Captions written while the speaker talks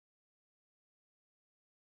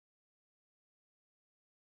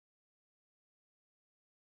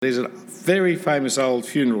There's a very famous old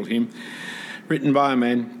funeral hymn written by a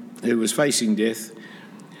man who was facing death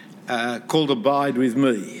called Abide With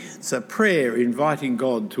Me. It's a prayer inviting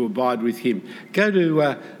God to abide with him. Go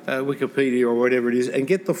to Wikipedia or whatever it is and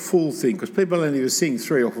get the full thing, because people only sing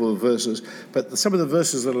 3 or 4 verses, but some of the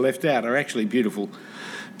verses that are left out are actually beautiful.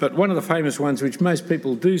 But one of the famous ones which most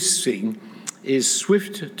people do sing is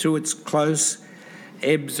 "Swift to its close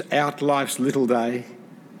ebbs out life's little day.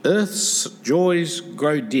 Earth's joys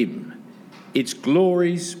grow dim, its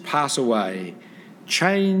glories pass away.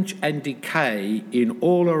 Change and decay in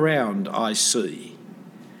all around I see.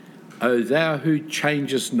 O thou who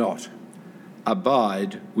changest not,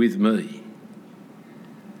 abide with me."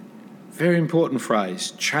 Very important phrase.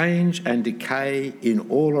 Change and decay in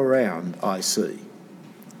all around I see.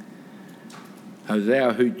 O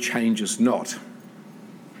thou who changest not,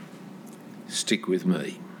 stick with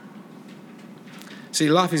me. See,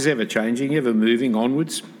 life is ever changing, ever moving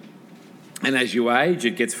onwards. And as you age,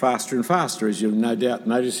 it gets faster and faster, as you're no doubt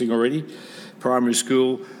noticing already. Primary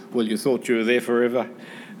school, well, you thought you were there forever.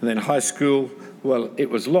 And then high school, well, it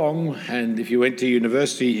was long. And if you went to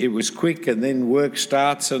university, it was quick. And then work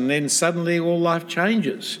starts, and then suddenly all life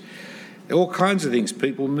changes. All kinds of things.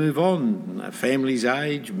 People move on. Families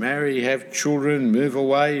age, marry, have children, move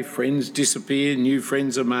away. Friends disappear, new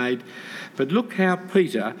friends are made. But look how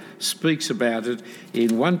Peter speaks about it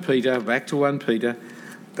in 1 Peter, back to 1 Peter,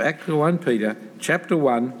 chapter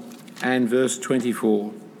 1 and verse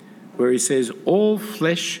 24, where he says, "All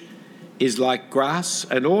flesh is like grass,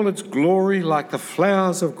 and all its glory like the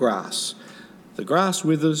flowers of grass. The grass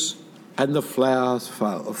withers and the flowers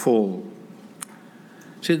fall."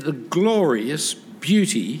 See, the glorious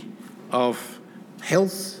beauty of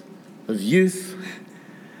health, of youth,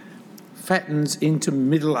 fattens into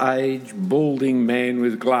middle-aged, balding man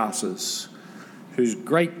with glasses, whose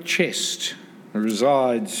great chest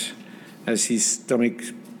resides as his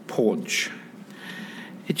stomach's paunch.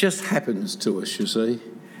 It just happens to us, you see,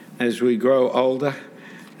 as we grow older,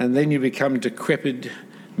 and then you become decrepit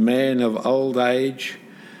man of old age,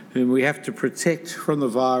 whom we have to protect from the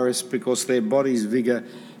virus because their body's vigour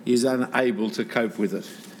is unable to cope with it.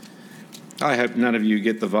 I hope none of you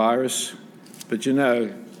get the virus, but you know,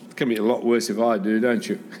 it can be a lot worse if I do, don't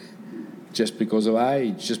you? Just because of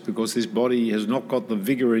age, just because this body has not got the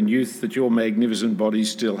vigour and youth that your magnificent body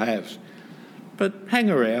still has. But hang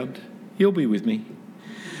around, you'll be with me.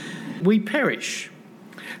 We perish,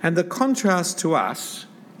 and the contrast to us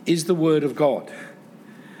is the word of God.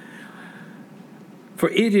 For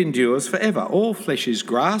it endures forever. All flesh is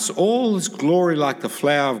grass, all is glory like the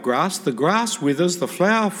flower of grass. The grass withers, the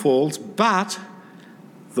flower falls, but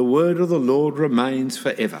the word of the Lord remains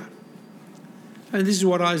forever. And this is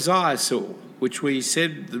what Isaiah saw, which we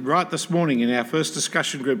said right this morning in our first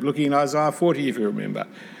discussion group, looking at Isaiah 40, if you remember.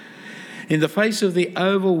 In the face of the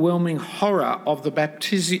overwhelming horror of the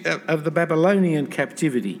Babylonian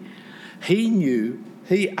captivity, he knew,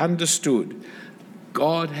 he understood,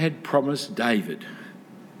 God had promised David,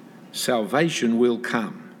 salvation will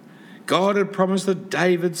come. God had promised that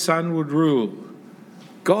David's son would rule.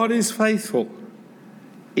 God is faithful.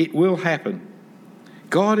 It will happen.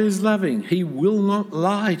 God is loving. He will not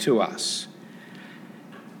lie to us.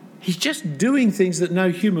 He's just doing things that no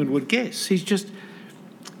human would guess. He's just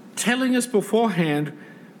telling us beforehand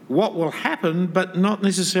what will happen, but not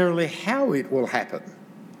necessarily how it will happen.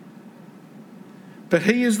 But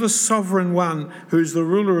he is the sovereign one who's the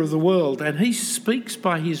ruler of the world, and he speaks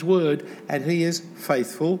by his word, and he is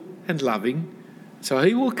faithful and loving, so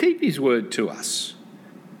he will keep his word to us.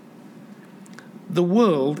 The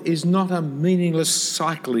world is not a meaningless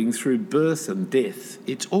cycling through birth and death.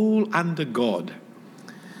 It's all under God,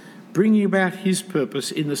 bringing about his purpose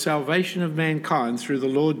in the salvation of mankind through the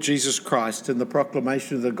Lord Jesus Christ and the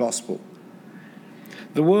proclamation of the gospel.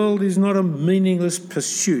 The world is not a meaningless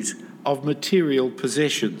pursuit of material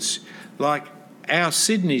possessions, like our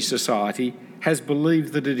Sydney society has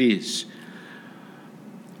believed that it is.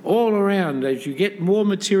 All around, as you get more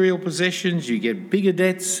material possessions, you get bigger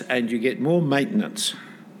debts and you get more maintenance.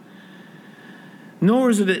 Nor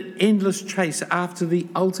is it an endless chase after the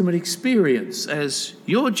ultimate experience, as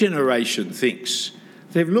your generation thinks.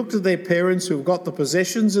 They've looked at their parents who've got the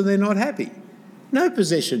possessions and they're not happy. No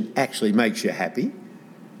possession actually makes you happy.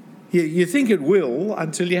 You think it will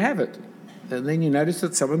until you have it. And then you notice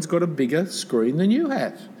that someone's got a bigger screen than you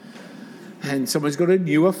have. And someone's got a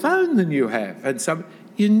newer phone than you have. And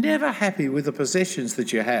you're never happy with the possessions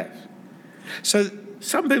that you have. So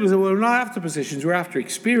some people say, well, we're not after possessions, we're after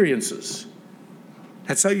experiences.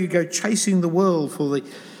 And so you go chasing the world for the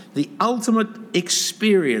the ultimate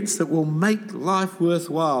experience that will make life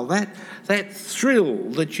worthwhile, that thrill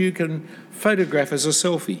that you can photograph as a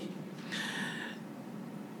selfie.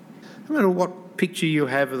 No matter what picture you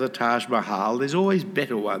have of the Taj Mahal, there's always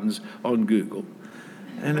better ones on Google.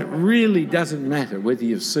 And it really doesn't matter whether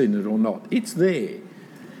you've seen it or not. It's there.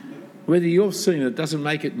 Whether you've seen it doesn't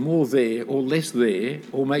make it more there or less there,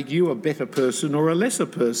 or make you a better person or a lesser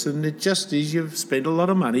person. It just is you've spent a lot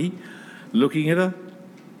of money looking at a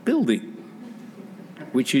building,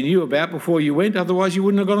 which you knew about before you went, otherwise you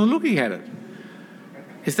wouldn't have gone on looking at it.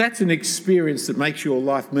 If that's an experience that makes your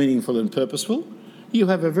life meaningful and purposeful, you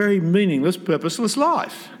have a very meaningless, purposeless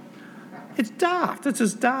life. It's daft. It's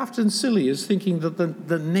as daft and silly as thinking that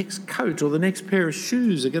the next coat or the next pair of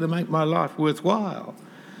shoes are going to make my life worthwhile.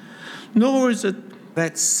 Nor is it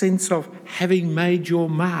that sense of having made your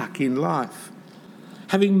mark in life,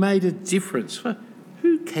 having made a difference. Well,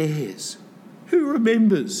 who cares? Who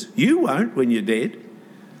remembers? You won't when you're dead.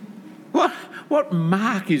 What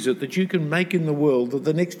mark is it that you can make in the world that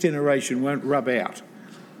the next generation won't rub out?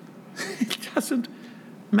 It doesn't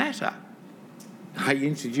matter. I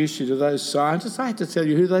introduced you to those scientists. I had to tell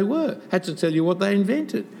you who they were. I had to tell you what they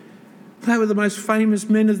invented. They were the most famous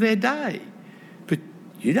men of their day. But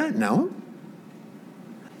you don't know them.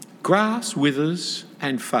 Grass withers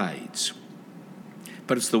and fades.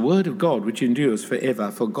 But it's the word of God which endures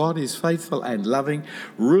forever. For God is faithful and loving,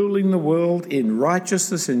 ruling the world in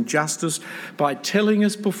righteousness and justice by telling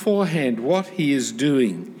us beforehand what he is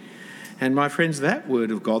doing. And my friends, that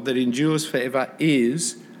word of God that endures forever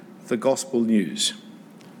is the gospel news,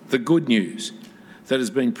 the good news that has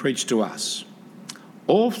been preached to us.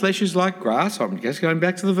 All flesh is like grass. I'm just going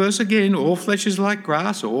back to the verse again. All flesh is like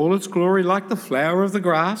grass, all its glory like the flower of the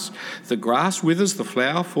grass. The grass withers, the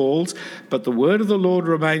flower falls, but the word of the Lord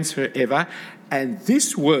remains forever. And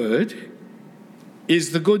this word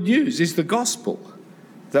is the good news, is the gospel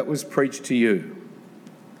that was preached to you.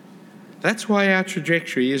 That's why our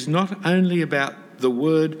trajectory is not only about the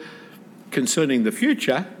word concerning the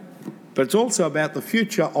future, but it's also about the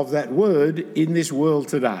future of that word in this world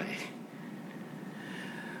today.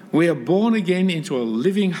 We are born again into a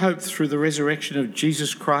living hope through the resurrection of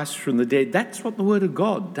Jesus Christ from the dead. That's what the Word of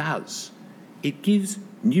God does. It gives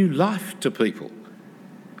new life to people.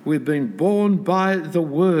 We've been born by the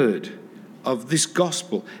Word of this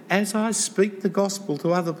gospel. As I speak the gospel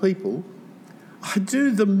to other people, I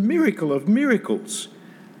do the miracle of miracles.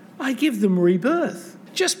 I give them rebirth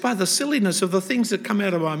just by the silliness of the things that come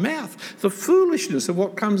out of my mouth, the foolishness of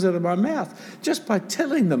what comes out of my mouth, just by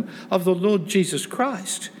telling them of the Lord Jesus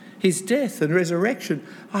Christ, his death and resurrection.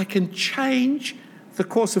 I can change the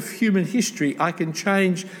course of human history. I can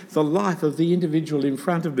change the life of the individual in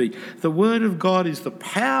front of me. The Word of God is the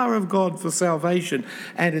power of God for salvation,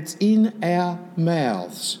 and it's in our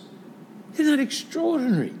mouths. Isn't that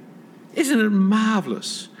extraordinary? Isn't it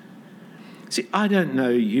marvellous? See, I don't know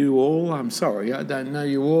you all. I'm sorry, I don't know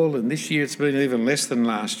you all, and this year it's been even less than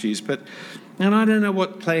last year's. And I don't know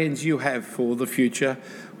what plans you have for the future,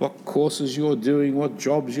 what courses you're doing, what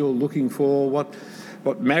jobs you're looking for, what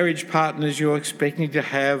marriage partners you're expecting to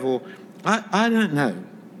have, or I don't know.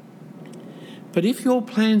 But if your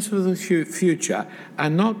plans for the future are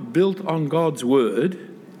not built on God's word,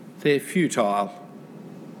 they're futile.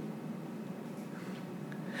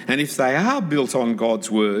 And if they are built on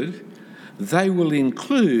God's word, they will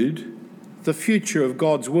include the future of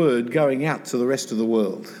God's word going out to the rest of the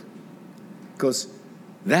world. Because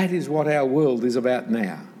that is what our world is about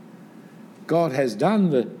now. God has done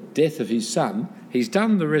the death of his Son. He's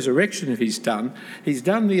done the resurrection of his Son. He's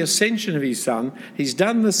done the ascension of his Son. He's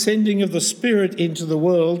done the sending of the Spirit into the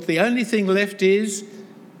world. The only thing left is,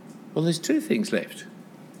 well, there's two things left.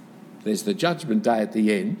 There's the judgment day at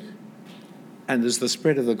the end, and there's the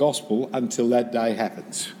spread of the gospel until that day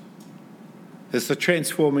happens. There's the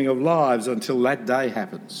transforming of lives until that day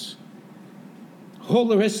happens. All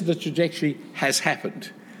the rest of the trajectory has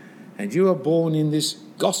happened. And you are born in this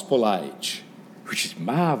gospel age, which is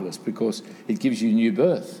marvellous because it gives you new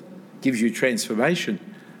birth, gives you transformation,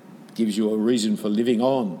 gives you a reason for living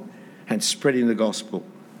on and spreading the gospel.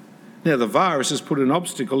 Now, the virus has put an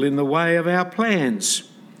obstacle in the way of our plans,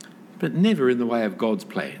 but never in the way of God's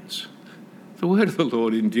plans. The word of the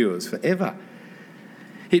Lord endures forever.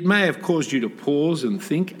 It may have caused you to pause and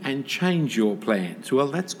think and change your plans. Well,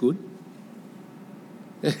 that's good.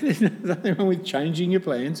 There's nothing wrong with changing your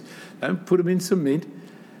plans. Don't put them in cement.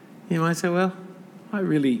 You might say, well, I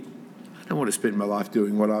don't want to spend my life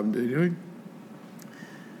doing what I'm doing.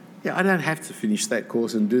 Yeah, I don't have to finish that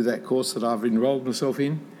course and do that course that I've enrolled myself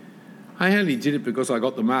in. I only did it because I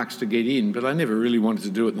got the marks to get in, but I never really wanted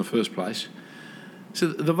to do it in the first place. So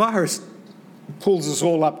the virus pulls us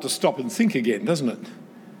all up to stop and think again, doesn't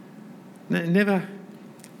it? Never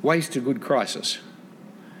waste a good crisis.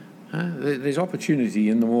 There's opportunity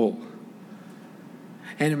in them all.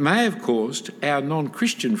 And it may have caused our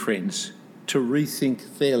non-Christian friends to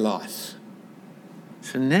rethink their life.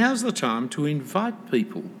 So now's the time to invite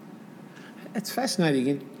people. It's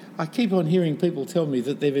fascinating. I keep on hearing people tell me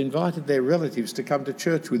that they've invited their relatives to come to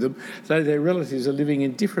church with them, though their relatives are living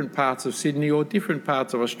in different parts of Sydney or different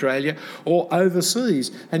parts of Australia or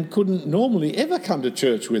overseas and couldn't normally ever come to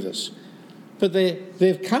church with us. But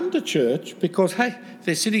they've come to church because, hey,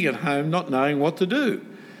 they're sitting at home not knowing what to do.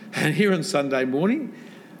 And here on Sunday morning,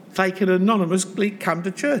 they can anonymously come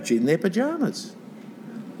to church in their pyjamas,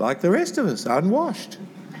 like the rest of us, unwashed.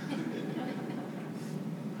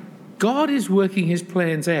 God is working his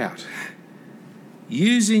plans out,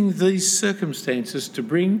 using these circumstances to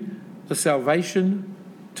bring the salvation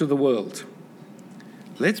to the world.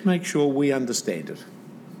 Let's make sure we understand it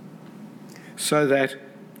so that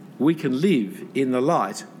we can live in the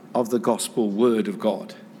light of the gospel word of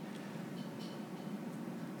God.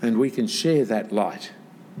 And we can share that light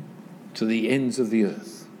to the ends of the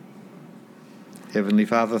earth. Heavenly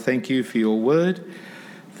Father, thank you for your word,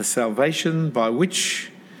 the salvation by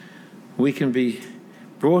which we can be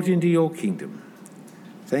brought into your kingdom.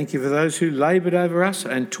 Thank you for those who laboured over us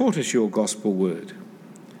and taught us your gospel word.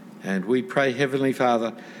 And we pray, Heavenly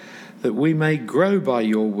Father, that we may grow by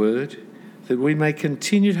your word, that we may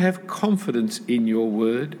continue to have confidence in your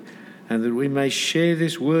word, and that we may share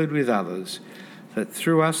this word with others, that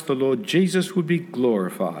through us the Lord Jesus would be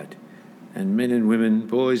glorified, and men and women,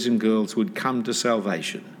 boys and girls would come to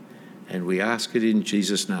salvation. And we ask it in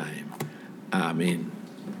Jesus' name. Amen.